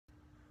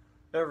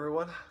Hey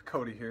everyone,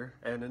 Cody here,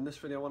 and in this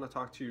video I want to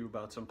talk to you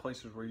about some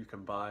places where you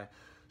can buy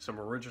some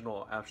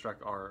original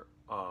abstract art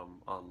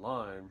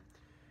online.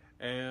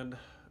 And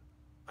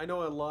I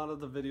know a lot of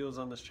the videos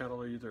on this channel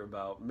are either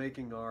about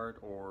making art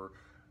or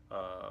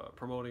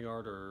promoting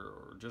art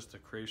or just the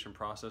creation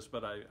process,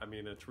 but I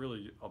mean it's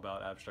really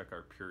about abstract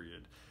art,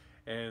 period.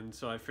 And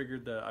so I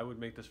figured that I would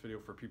make this video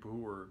for people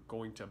who are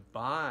going to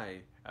buy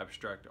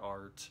abstract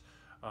art,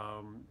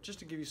 just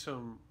to give you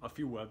a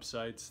few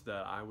websites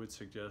that I would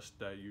suggest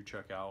that you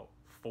check out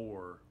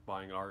for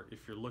buying art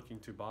if you're looking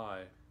to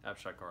buy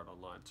abstract art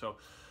online. So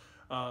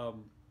a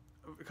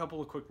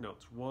couple of quick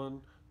notes.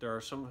 One, there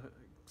are some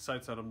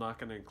sites that I'm not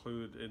going to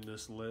include in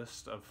this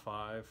list of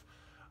 5,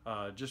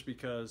 just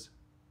because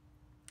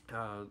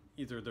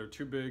either they're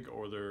too big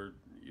or they're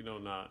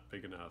not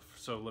big enough.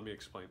 So let me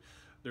explain.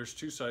 There's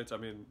 2 sites. I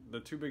mean, the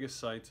 2 biggest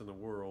sites in the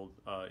world,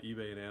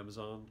 eBay and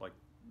Amazon, like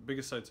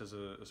biggest sites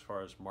as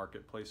far as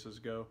marketplaces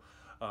go.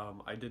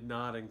 I did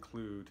not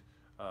include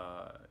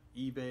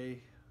eBay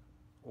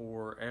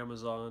or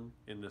Amazon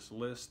in this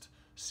list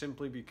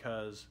simply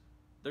because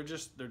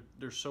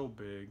they're so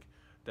big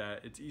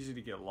that it's easy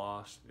to get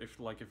lost. If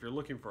you're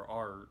looking for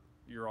art,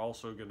 you're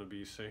also going to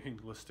be seeing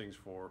listings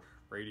for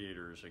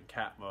radiators and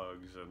cat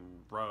mugs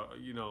and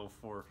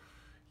for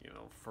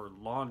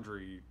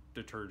laundry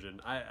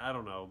detergent. I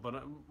don't know,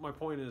 but my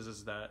point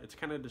is that it's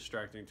kind of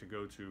distracting to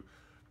go to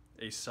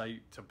a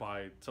site to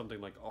buy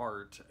something like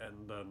art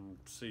and then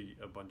see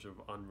a bunch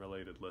of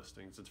unrelated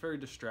listings. It's very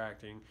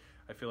distracting.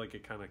 I feel like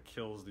it kind of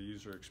kills the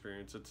user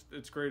experience.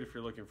 It's great if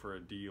you're looking for a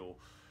deal,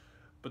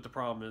 but the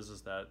problem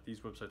is that these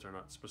websites are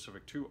not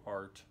specific to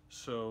art.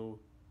 So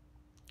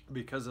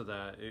because of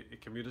that,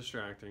 it can be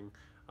distracting.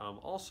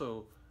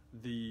 Also,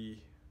 the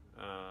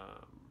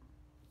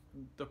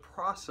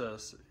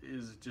process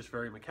is just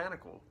very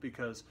mechanical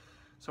because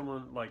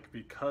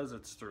because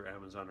it's through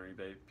Amazon or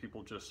eBay,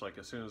 people just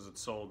as soon as it's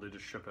sold, they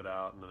just ship it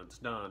out and then it's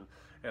done.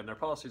 And their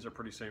policies are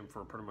pretty same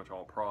for pretty much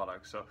all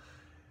products. So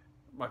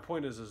my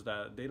point is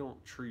that they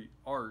don't treat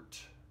art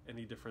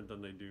any different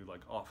than they do like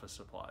office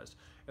supplies.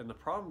 And the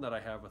problem that I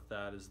have with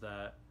that is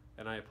that,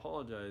 and I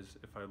apologize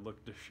if I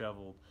look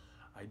disheveled,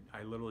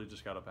 I literally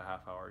just got up a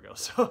half hour ago,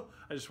 so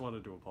I just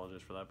wanted to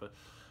apologize for that. But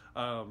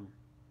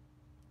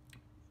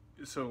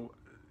so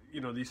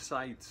these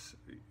sites,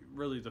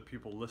 really the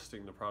people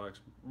listing the products,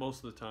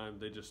 most of the time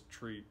they just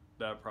treat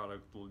that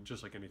product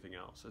just like anything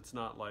else. It's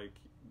not like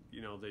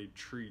they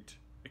treat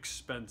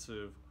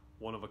expensive,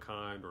 one of a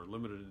kind or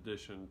limited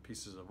edition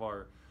pieces of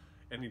art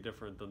any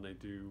different than they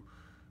do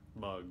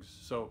mugs.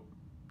 So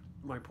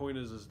my point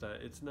is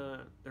that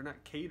they're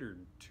not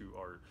catered to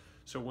art.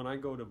 So when I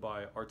go to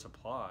buy art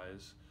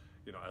supplies,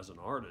 as an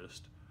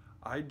artist,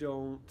 I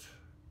don't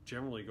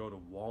generally go to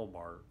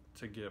Walmart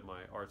to get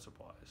my art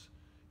supplies.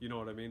 You know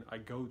what I mean? I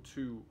go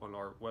to an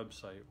art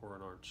website or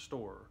an art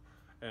store,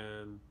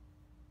 and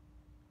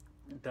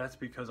that's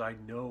because I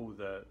know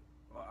that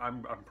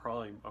I'm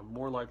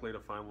more likely to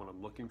find what I'm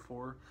looking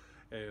for,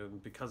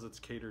 and because it's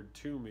catered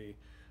to me,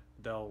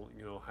 they'll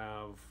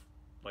have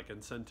like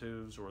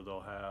incentives, or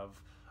they'll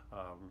have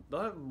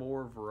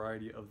more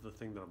variety of the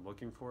thing that I'm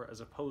looking for,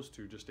 as opposed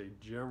to just a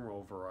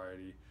general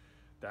variety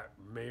that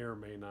may or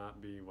may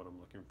not be what I'm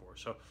looking for.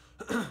 So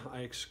I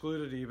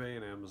excluded eBay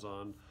and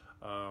Amazon,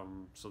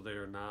 so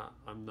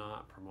I'm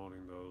not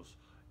promoting those.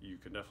 You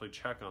can definitely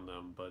check on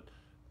them, but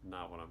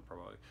not what I'm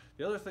promoting.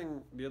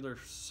 The other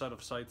set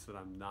of sites that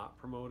I'm not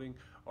promoting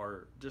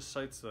are just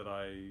sites that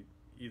I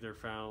either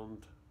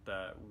found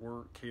that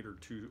weren't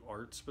catered to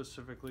art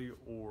specifically,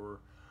 or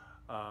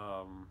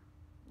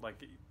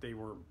they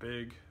weren't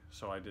big,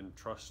 so I didn't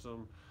trust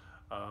them.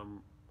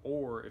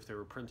 Or if they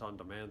were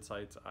print-on-demand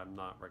sites, I'm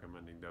not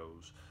recommending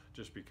those,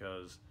 just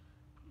because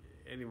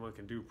anyone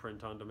can do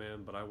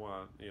print-on-demand, but I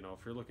want,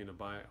 if you're looking to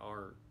buy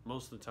art,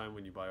 most of the time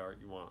when you buy art,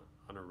 you want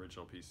an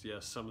original piece.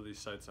 Yes, some of these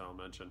sites that I'll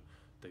mention,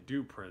 they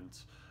do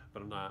print,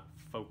 but I'm not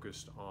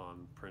focused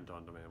on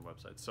print-on-demand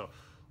websites. So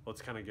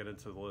let's kind of get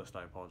into the list.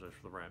 I apologize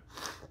for the rant.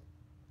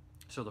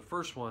 So the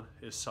first one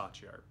is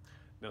Saatchi Art.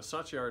 Now,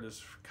 Saatchi Art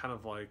is kind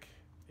of like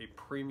a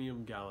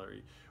premium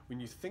gallery. When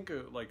you think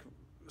of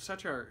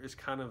Saatchi Art is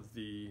kind of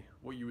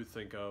what you would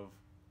think of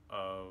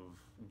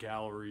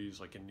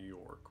galleries like in New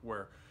York,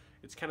 where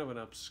it's kind of an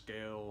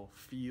upscale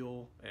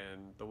feel,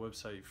 and the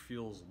website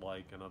feels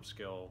like an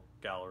upscale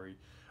gallery.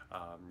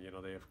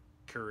 They have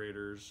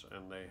curators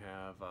and they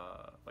have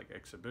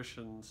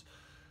exhibitions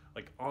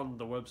on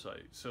the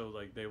website, so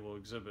they will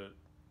exhibit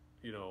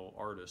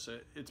artists.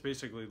 It's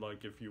basically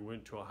like if you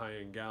went to a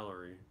high-end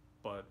gallery,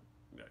 but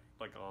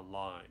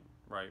online,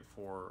 right,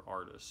 for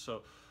artists.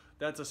 So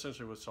that's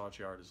essentially what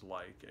Saatchi Art is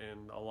like,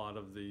 and a lot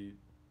of the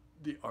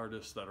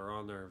artists that are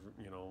on there,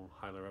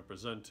 highly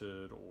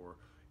represented, or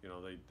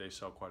they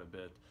sell quite a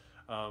bit.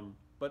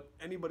 But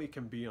anybody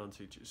can be on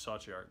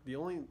Saatchi Art. The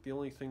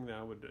only thing that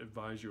I would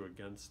advise you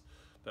against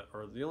that,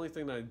 or the only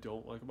thing that I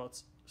don't like about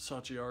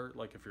Saatchi art,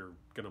 like if you're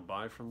gonna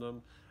buy from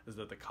them, is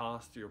that the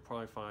cost, you'll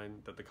probably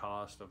find that the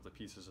cost of the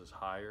pieces is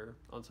higher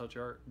on Saatchi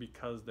art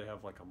because they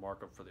have like a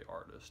markup for the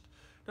artist.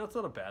 Now it's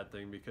not a bad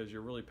thing because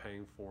you're really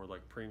paying for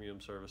like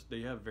premium service.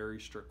 They have very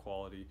strict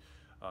quality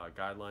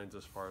guidelines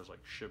as far as like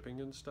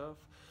shipping and stuff,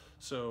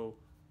 so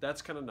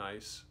that's kind of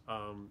nice.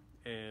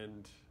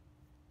 And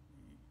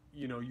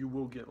you know, you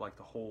will get like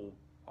the whole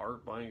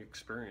art buying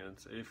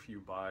experience if you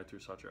buy through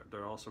Saatchi art.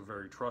 They're also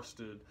very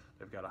trusted.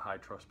 They've got a high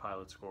trust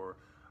pilot score,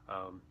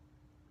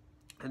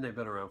 and they've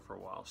been around for a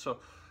while. So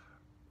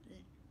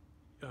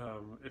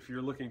if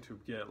you're looking to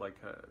get like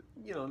a,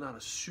 you know, not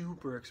a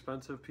super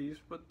expensive piece,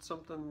 but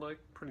something like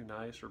pretty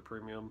nice or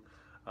premium,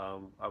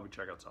 I would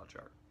check out Saatchi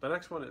art. The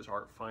next one is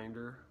Art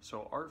Finder.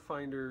 So Art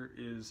Finder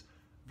is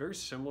very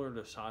similar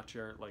to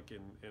Saatchi art, like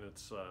in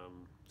its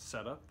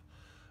setup,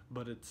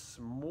 but it's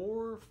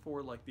more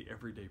for like the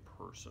everyday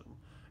person.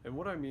 And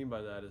what I mean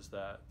by that is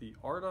that the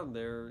art on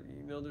there,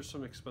 you know, there's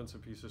some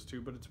expensive pieces too,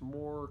 but it's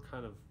more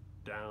kind of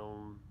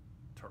down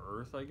to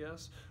earth, I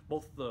guess.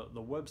 Both the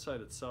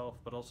website itself,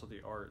 but also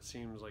the art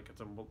seems like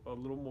it's a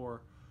little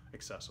more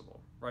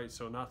accessible, right?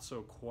 So not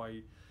so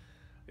quite,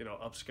 you know,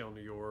 upscale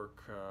New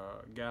York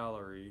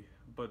gallery,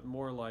 but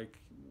more like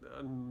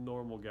a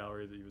normal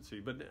gallery that you would see.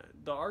 But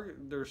the art,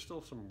 there's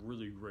still some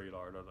really great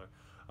art on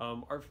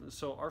there.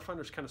 So Art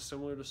Finder is kind of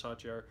similar to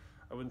Saatchi art.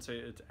 I wouldn't say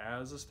it's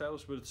as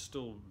established, but it's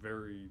still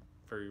very,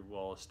 very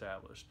well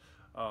established.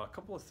 A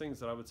couple of things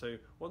that I would say.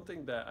 One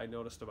thing that I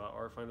noticed about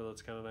Art Finder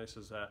that's kind of nice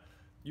is that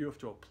you have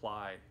to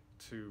apply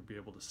to be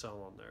able to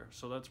sell on there.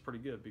 So that's pretty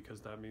good because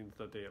that means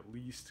that they at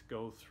least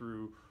go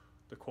through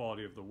the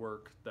quality of the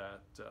work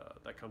that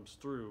that comes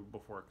through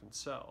before it can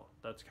sell.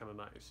 That's kind of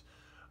nice.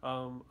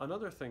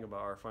 Another thing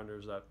about Art Finder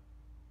is that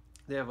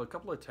they have a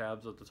couple of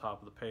tabs at the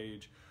top of the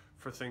page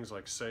for things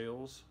like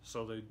sales.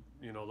 So they,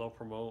 you know, they'll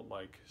promote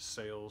like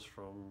sales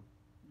from,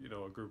 you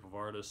know, a group of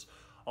artists.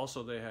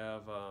 Also, they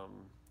have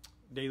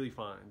daily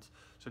finds.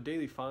 So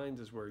daily finds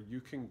is where you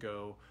can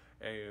go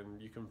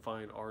and you can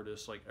find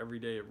artists, like every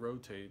day it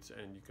rotates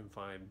and you can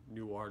find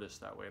new artists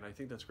that way. And I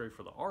think that's great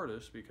for the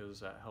artists because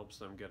that helps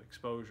them get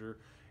exposure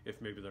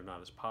if maybe they're not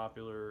as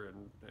popular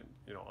and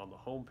you know, on the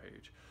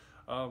homepage.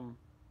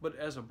 But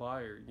as a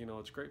buyer, you know,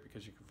 it's great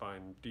because you can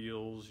find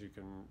deals, you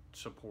can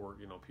support,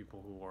 you know,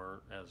 people who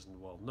aren't as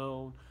well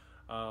known.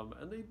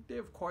 And they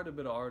have quite a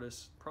bit of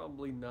artists,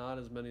 probably not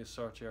as many as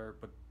Saatchi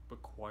art, but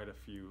quite a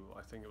few.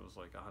 I think it was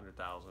like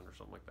 100,000 or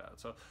something like that.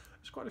 So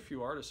there's quite a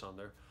few artists on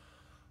there.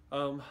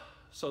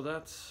 So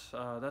that's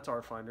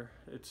Art Finder.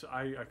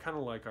 I kind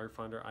of like Art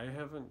Finder. I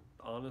haven't,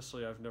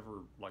 honestly, I've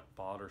never like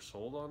bought or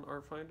sold on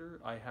Art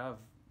Finder. I have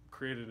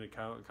created an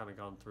account and kind of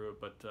gone through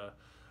it, but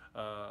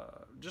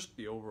just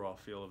the overall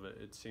feel of it,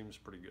 it seems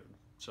pretty good.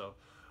 So,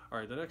 all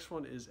right, the next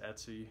one is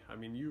Etsy. I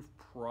mean, you've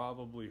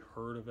probably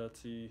heard of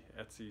Etsy.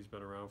 Etsy's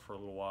been around for a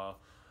little while.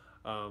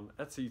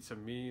 Etsy to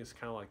me is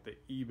kind of like the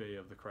eBay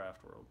of the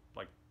craft world,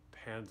 like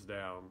hands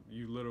down.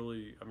 You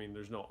literally, I mean,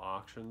 there's no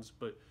auctions,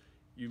 but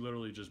you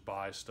literally just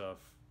buy stuff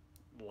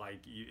like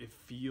it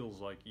feels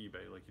like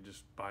eBay, like you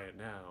just buy it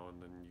now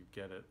and then you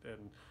get it,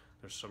 and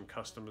there's some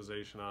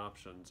customization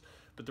options.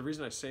 But the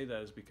reason I say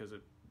that is because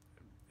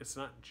it's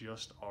not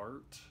just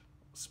art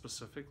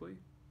specifically.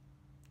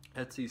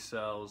 Etsy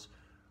sells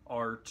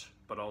art,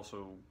 but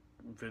also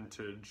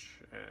vintage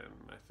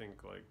and I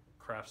think like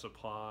craft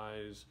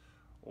supplies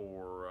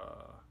or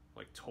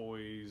like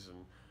toys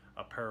and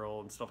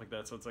apparel and stuff like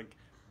that. So it's like,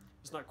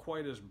 it's not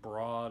quite as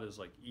broad as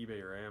like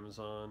eBay or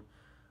Amazon,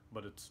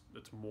 but it's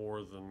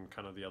more than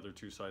kind of the other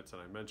two sites that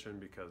I mentioned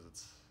because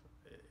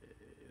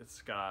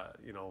it's got,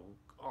 you know,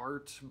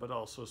 art, but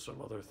also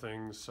some other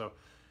things. So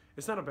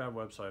it's not a bad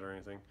website or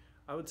anything.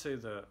 I would say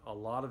that a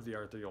lot of the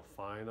art that you'll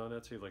find on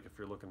Etsy, like if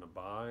you're looking to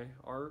buy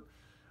art,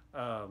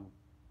 a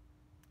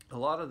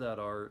lot of that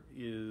art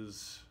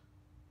is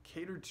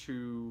catered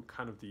to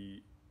kind of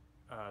the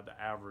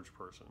average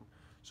person.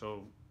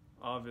 So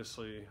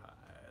obviously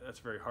that's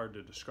very hard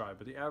to describe,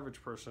 but the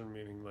average person,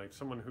 meaning like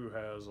someone who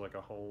has like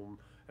a home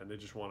and they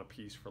just want a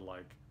piece for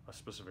like a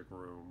specific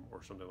room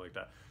or something like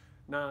that.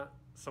 Not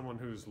someone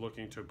who's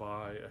looking to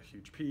buy a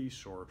huge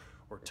piece or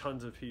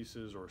tons of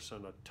pieces or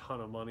spend a ton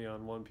of money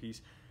on one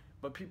piece,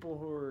 but people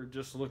who are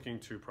just looking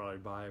to probably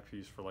buy a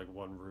piece for like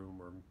one room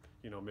or,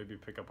 you know, maybe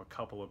pick up a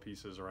couple of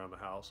pieces around the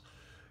house.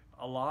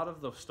 A lot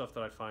of the stuff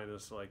that I find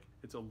is like,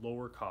 it's a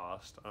lower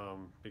cost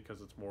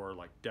because it's more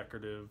like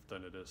decorative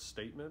than it is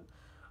statement.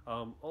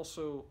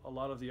 Also, a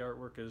lot of the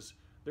artwork is,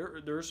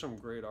 there is some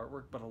great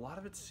artwork, but a lot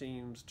of it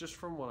seems, just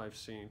from what I've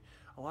seen,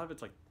 a lot of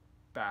it's like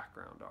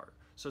background art.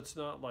 So it's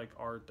not like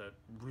art that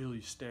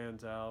really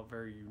stands out,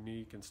 very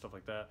unique and stuff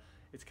like that.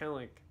 It's kind of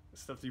like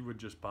stuff that you would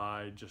just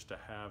buy just to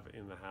have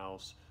in the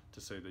house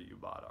to say that you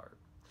bought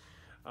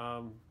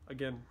art.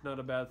 Again, not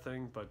a bad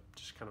thing, but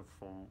just kind of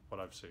from what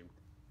I've seen.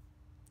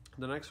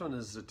 The next one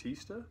is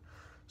Zetista.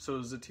 So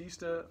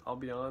Zetista, I'll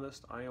be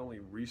honest, I only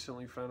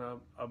recently found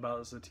out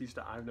about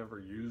Zetista. I've never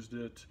used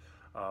it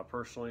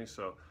personally,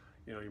 so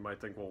you know, you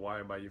might think, well, why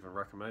am I even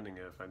recommending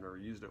it if I've never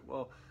used it?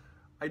 Well,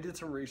 I did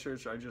some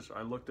research.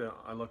 I looked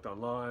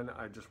online.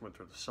 I just went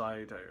through the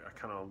site. I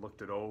kind of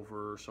looked it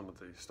over, some of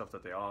the stuff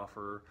that they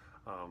offer,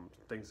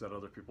 things that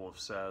other people have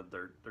said,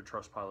 their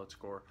Trustpilot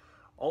score.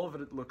 All of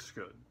it looks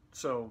good.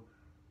 So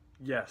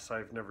yes,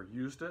 I've never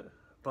used it,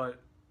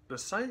 but the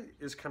site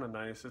is kind of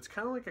nice. It's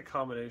kind of like a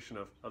combination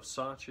of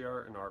Saatchi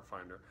and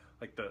Artfinder.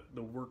 Like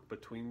the work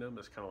between them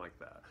is kind of like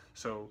that.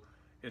 So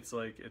it's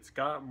like it's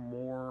got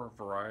more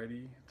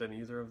variety than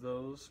either of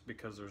those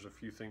because there's a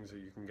few things that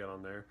you can get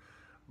on there,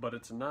 but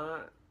it's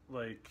not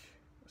like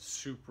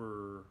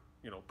super,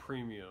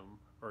 premium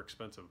or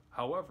expensive.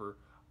 However,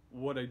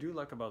 what I do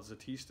like about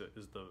Statista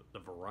is the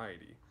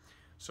variety.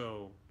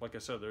 So, like I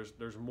said,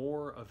 there's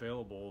more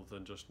available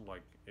than just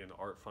like in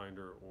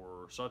Artfinder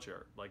or Saatchi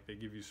Art. Like they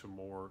give you some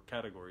more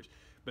categories,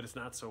 but it's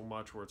not so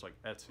much where it's like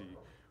Etsy,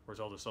 where it's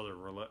all this other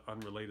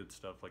unrelated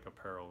stuff like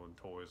apparel and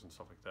toys and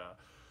stuff like that.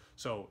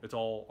 So it's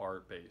all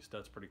art based.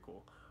 That's pretty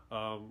cool.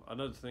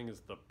 Another thing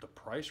is the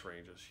price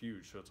range is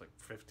huge. So it's like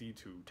 50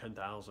 to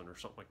 10,000 or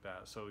something like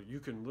that. So you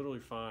can literally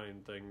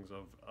find things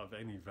of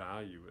any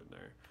value in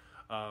there.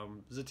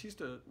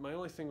 Statista, my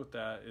only thing with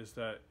that is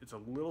that it's a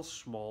little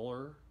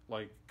smaller,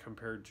 like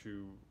compared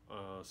to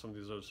some of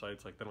these other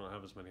sites. Like they don't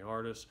have as many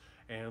artists,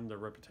 and their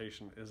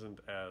reputation isn't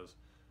as.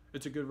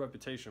 It's a good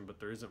reputation,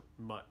 but there isn't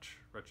much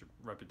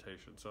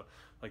reputation. So,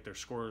 like their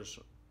scores,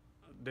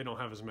 they don't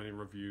have as many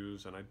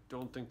reviews, and I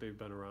don't think they've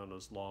been around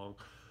as long.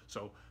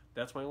 So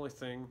that's my only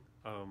thing.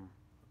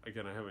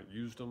 Again, I haven't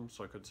used them,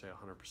 so I couldn't say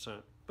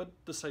 100%. But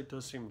the site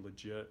does seem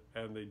legit,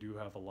 and they do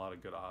have a lot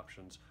of good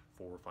options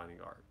for finding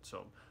art.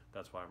 So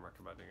that's why I'm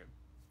recommending it.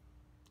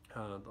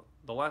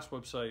 The last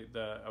website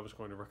that I was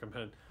going to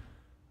recommend,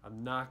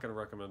 I'm not going to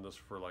recommend this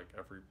for like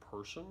every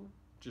person,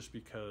 just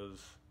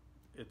because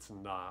it's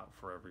not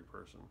for every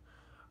person.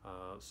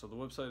 So the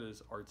website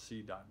is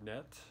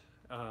artsy.net.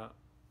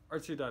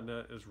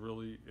 Artsy.net is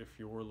really if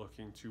you're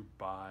looking to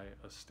buy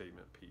a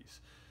statement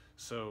piece.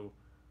 So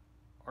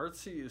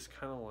Artsy is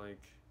kind of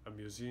like a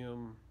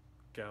museum,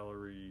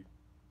 gallery,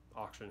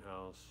 auction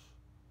house,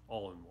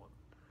 all in one.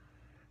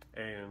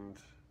 And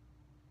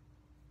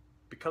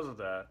because of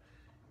that,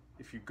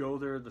 if you go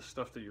there, the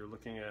stuff that you're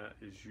looking at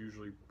is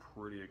usually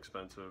pretty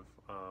expensive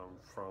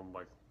from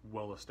like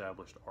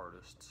well-established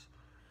artists.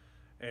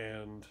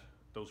 And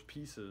those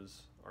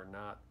pieces are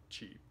not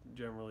cheap.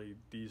 Generally,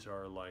 these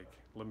are like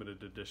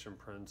limited edition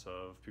prints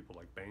of people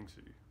like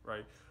Banksy,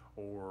 right?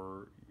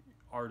 Or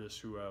artists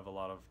who have a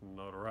lot of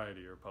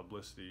notoriety or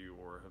publicity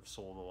or have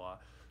sold a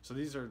lot. So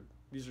these are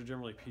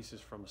generally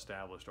pieces from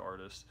established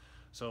artists.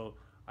 So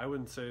I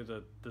wouldn't say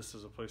that this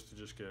is a place to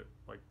just get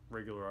like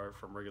regular art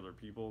from regular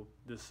people.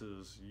 This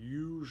is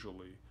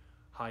usually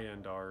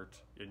high-end art,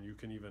 and you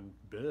can even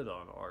bid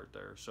on art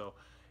there. So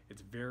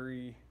it's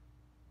very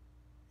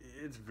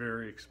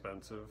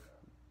expensive.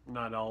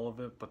 Not all of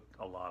it, but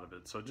a lot of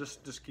it. So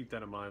just keep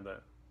that in mind,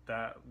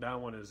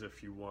 that one is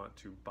if you want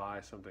to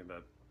buy something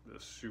that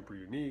is super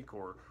unique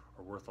or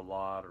worth a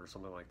lot or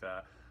something like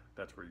that,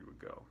 that's where you would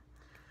go.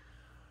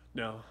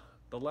 Now,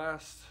 the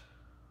last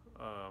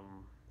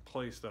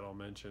place that I'll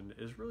mention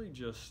is really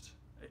just,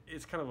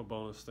 it's kind of a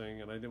bonus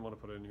thing, and I didn't want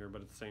to put it in here,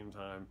 but at the same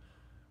time,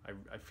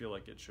 I feel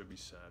like it should be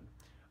said.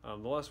 The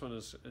last one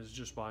is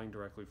just buying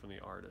directly from the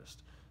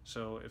artist.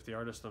 So if the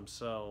artist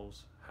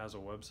themselves has a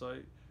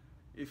website,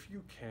 if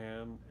you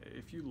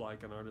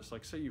like an artist,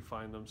 like say you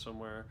find them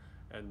somewhere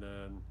and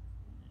then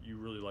you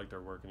really like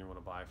their work and you want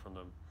to buy from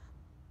them,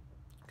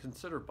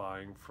 consider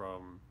buying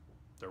from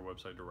their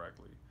website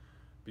directly,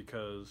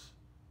 because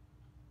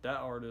that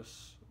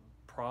artist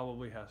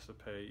probably has to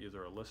pay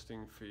either a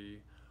listing fee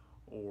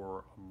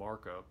or a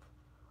markup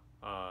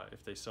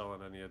if they sell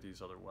on any of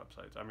these other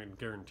websites. I mean,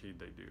 guaranteed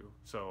they do.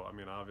 So, I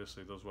mean,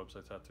 obviously those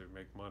websites have to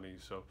make money.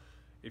 So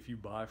if you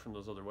buy from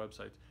those other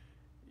websites,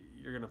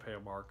 you're going to pay a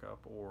markup,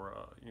 or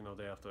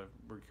they have to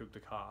recoup the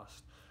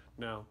cost.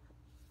 Now,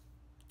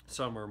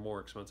 some are more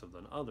expensive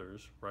than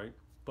others, right?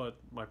 But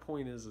my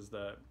point is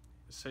that,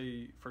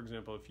 say, for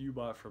example, if you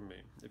bought from me,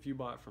 if you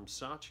bought from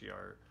Saatchi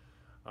Art,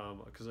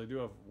 because I do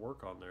have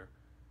work on there,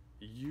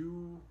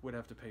 you would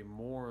have to pay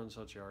more on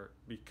Saatchi Art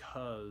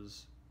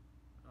because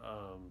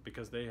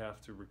they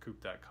have to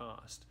recoup that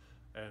cost,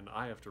 and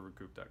I have to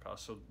recoup that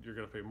cost. So you're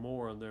going to pay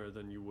more on there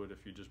than you would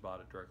if you just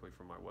bought it directly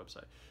from my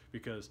website,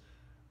 because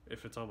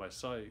if it's on my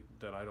site,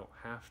 then I don't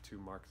have to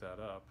mark that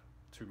up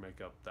to make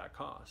up that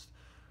cost.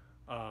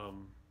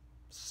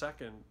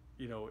 Second,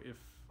 if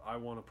I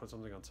want to put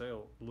something on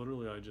sale,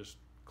 literally I just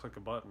click a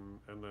button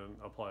and then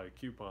apply a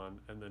coupon,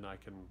 and then I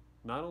can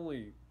not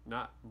only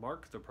not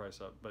mark the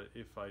price up, but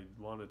if I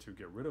wanted to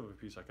get rid of a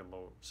piece, I can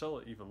sell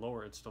it even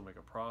lower and still make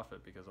a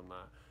profit because I'm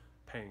not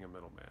paying a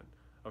middleman.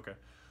 Okay,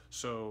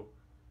 so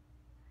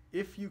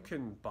if you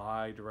can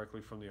buy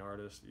directly from the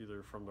artist,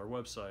 either from their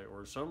website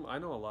or I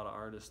know a lot of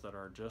artists that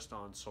are just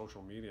on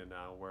social media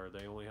now, where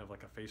they only have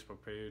like a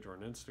Facebook page or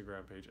an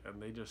Instagram page,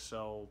 and they just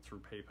sell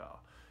through PayPal.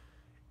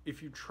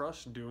 If you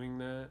trust doing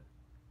that,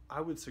 I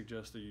would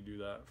suggest that you do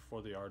that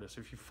for the artist.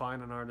 If you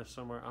find an artist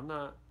somewhere, I'm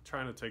not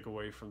trying to take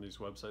away from these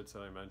websites that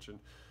I mentioned,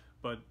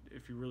 But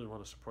if you really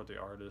want to support the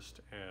artist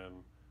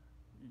and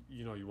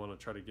you know you want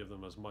to try to give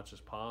them as much as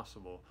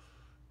possible,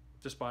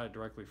 just buy it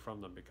directly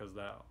from them, because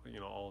that, you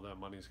know, all that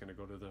money is going to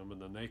go to them,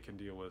 and then they can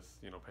deal with,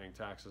 you know, paying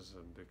taxes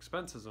and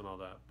expenses and all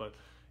that. But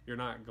you're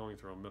not going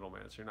through a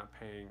middleman, so you're not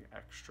paying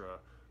extra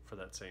for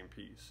that same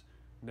piece.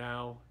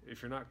 Now,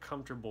 if you're not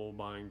comfortable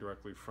buying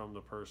directly from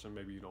the person,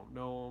 maybe you don't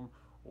know them,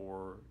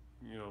 or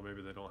you know,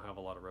 maybe they don't have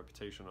a lot of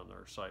reputation on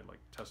their site, like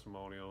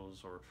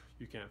testimonials, or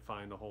you can't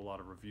find a whole lot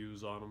of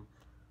reviews on them.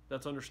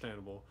 That's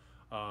understandable.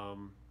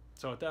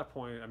 So at that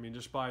point, I mean,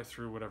 just buy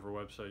through whatever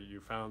website you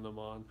found them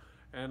on,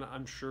 and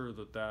I'm sure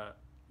that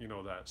you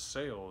know, that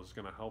sale is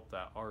going to help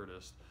that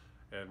artist,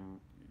 and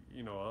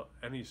you know,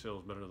 any sale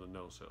is better than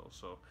no sale.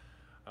 So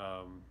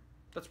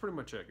that's pretty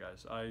much it,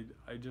 guys. I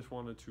just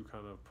wanted to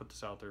kind of put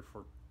this out there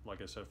for,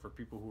 like I said, for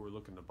people who are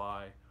looking to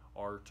buy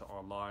art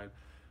online,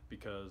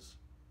 because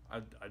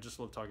I just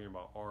love talking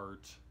about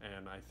art,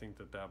 and I think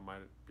that might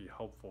be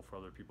helpful for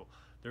other people.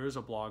 There is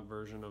a blog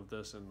version of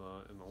this in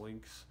the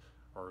links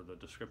or the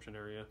description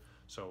area,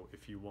 so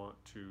if you want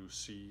to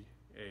see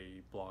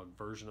a blog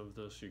version of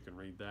this, you can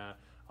read that.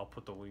 I'll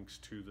put the links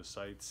to the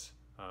sites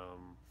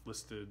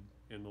listed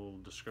in the little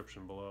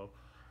description below.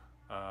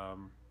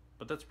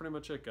 But that's pretty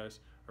much it,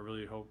 guys. I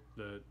really hope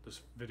that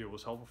this video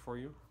was helpful for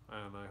you,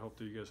 and I hope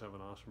that you guys have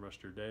an awesome rest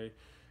of your day.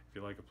 If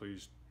you like it,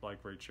 please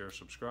like, rate, share,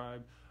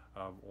 subscribe,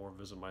 or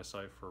visit my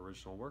site for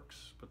original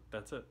works. But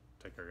that's it.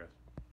 Take care, guys.